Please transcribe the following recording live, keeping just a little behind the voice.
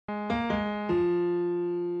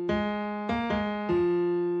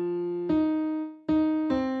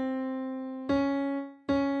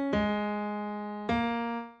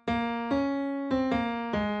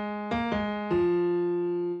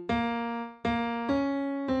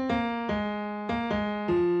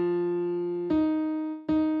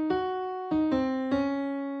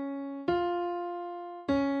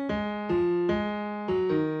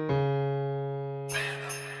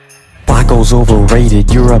Ball's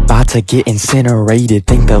overrated, you're about to get incinerated.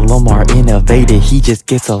 Think that Lamar innovated, he just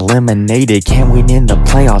gets eliminated. Can't win in the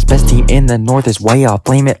playoffs, best team in the North is way off.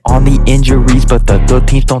 Blame it on the injuries, but the good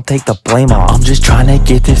teams don't take the blame off. I'm just trying to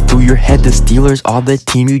get this through your head, the Steelers are the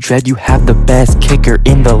team you dread. You have the best kicker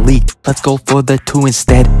in the league, let's go for the 2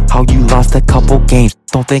 instead. How you lost a couple games,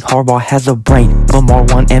 don't think Harbaugh has a brain. Lamar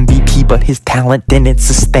won MVP, but his talent didn't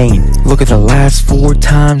sustain. Look at the last 4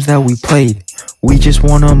 times that we played, we just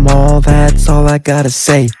won them all, that's all I gotta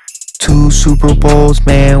say. 2 Super Bowls,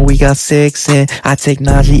 man, we got 6 in. I take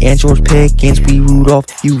Najee and George Pickens, we Rudolph,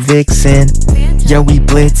 you Vixen. Yeah, we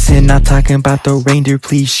blitzing, not talking about the reindeer,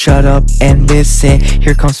 please shut up and listen.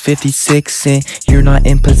 Here comes 56 in, you're not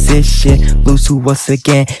in position. Lose to us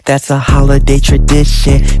again, that's a holiday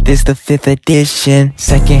tradition. This the 5th edition.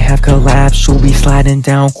 Second half collapse, she'll be sliding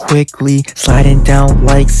down quickly. Sliding down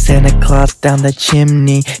like Santa Claus down the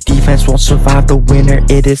chimney. Defense won't survive the winter,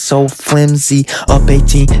 it is so flimsy. Up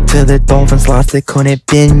 18 to the Dolphins, lost it, couldn't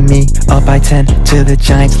bend me. Up by 10 to the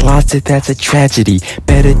Giants, lost it, that's a tragedy.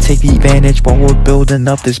 Better take the advantage while we're building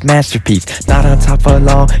up this masterpiece. Not on top for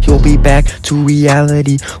long, you'll be back to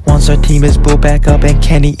reality once our team is built back up and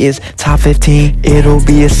Kenny is top 15. It'll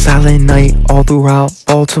be a silent night all throughout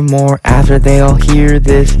Baltimore after they all hear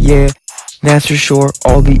this, yeah, that's for sure.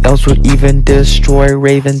 All the elves would even destroy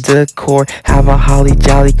Raven decor. Have a holly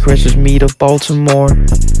jolly Christmas, meet of Baltimore.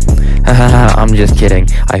 Hahaha, I'm just kidding.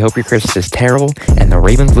 I hope your Christmas is terrible and the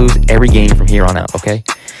Ravens lose every game from here on out, okay?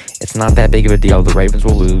 It's not that big of a deal. The Ravens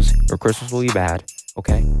will lose. Your Christmas will be bad,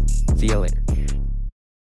 okay? See you later.